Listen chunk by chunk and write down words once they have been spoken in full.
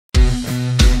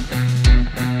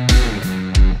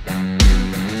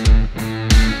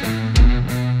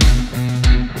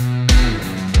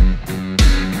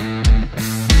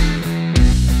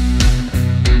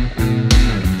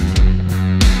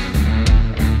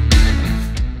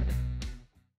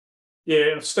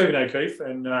Yeah, Stephen O'Keefe,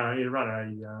 and you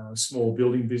run a small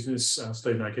building business,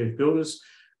 Stephen O'Keefe Builders.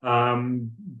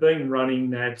 Been running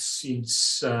that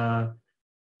since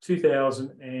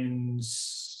 2000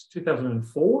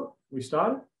 2004 we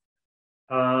started.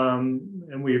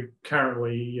 And we're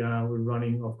currently we're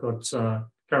running. I've got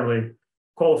currently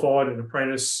qualified an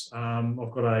apprentice.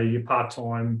 I've got a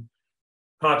part-time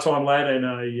lad and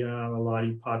a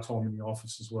lady part-time in the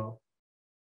office as well.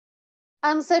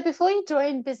 So before you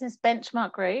joined Business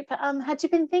Benchmark Group, had you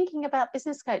been thinking about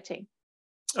business coaching?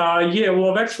 Yeah, well,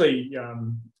 I've actually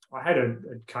I had a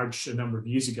coach a number of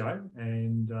years ago,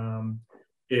 and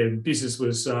yeah, business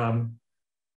was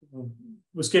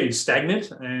getting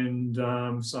stagnant, and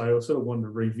so I sort of wanted to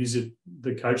revisit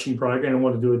the coaching program. I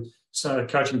wanted to do it. So a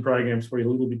coaching program is probably a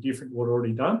little bit different to what I've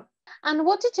already done. And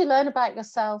what did you learn about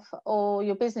yourself or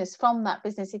your business from that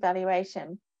business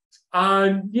evaluation?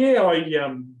 Filling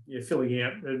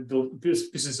out the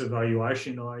business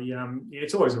evaluation.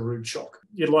 It's always a rude shock.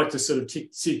 You'd like to sort of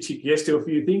tick yes to a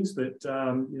few things, but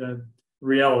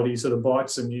reality sort of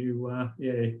bites, and you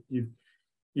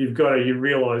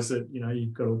realise that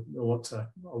you've got a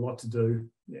lot to do.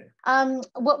 Yeah.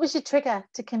 What was your trigger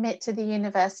to commit to the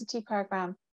university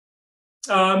program?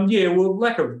 We're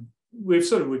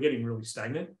getting really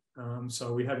stagnant.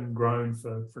 So we hadn't grown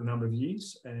for a number of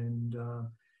years, and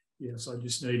so I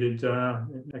just needed a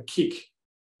kick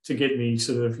to get me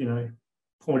sort of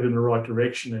pointed in the right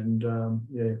direction, and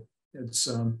it's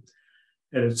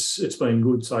been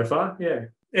good so far. Yeah.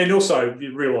 And also the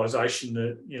realisation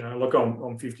that, look,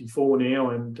 I'm 54 now,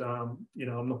 and,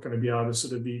 I'm not going to be able to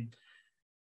sort of be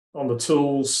on the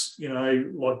tools,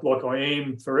 like I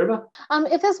am forever.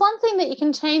 If there's one thing that you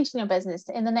can change in your business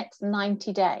in the next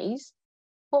 90 days,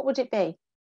 what would it be?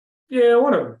 Yeah, I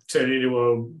want to turn it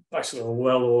into basically a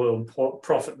well-oiled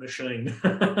profit machine.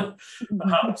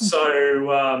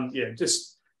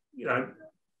 Just,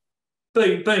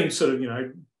 being sort of,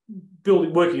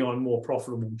 working on more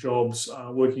profitable jobs,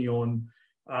 working on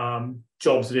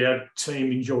jobs that our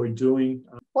team enjoy doing.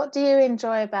 What do you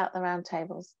enjoy about the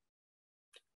roundtables?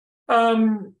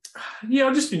 I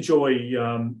just enjoy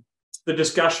the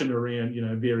discussion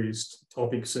around various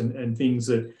topics and things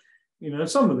that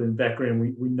some of the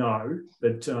background we know,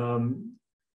 but and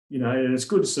it's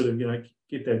good to sort of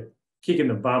get that kick in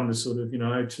the bum to sort of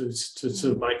to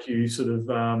sort of make you sort of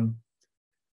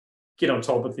get on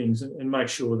top of things and make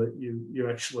sure that you're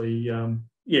actually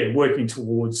working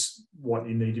towards what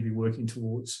you need to be working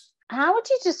towards. How would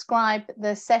you describe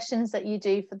the sessions that you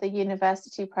do for the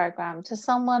university program to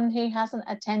someone who hasn't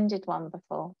attended one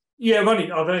before? Yeah,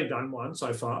 I've only done one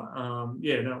so far.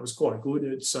 It was quite good.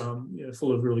 It's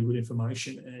full of really good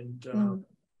information, and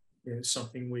it's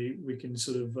something we can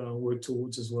sort of work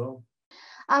towards as well.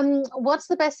 What's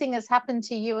the best thing that's happened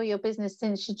to you or your business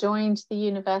since you joined the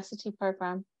university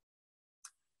program?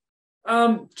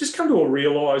 Just come to a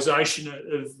realisation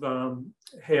of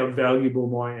how valuable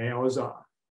my hours are.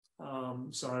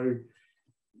 So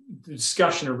the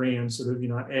discussion around sort of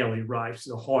hourly rates,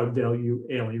 the high value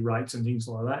hourly rates and things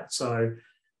like that. So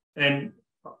and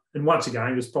once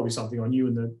again, there's probably something I knew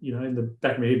in the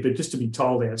back of my head, but just to be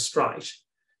told out straight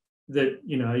that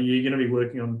you're going to be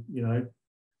working on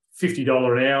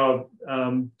 $50 an hour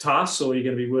tasks, or you're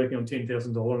going to be working on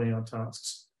 $10,000 an hour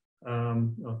tasks.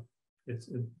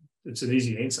 It's an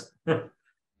easy answer.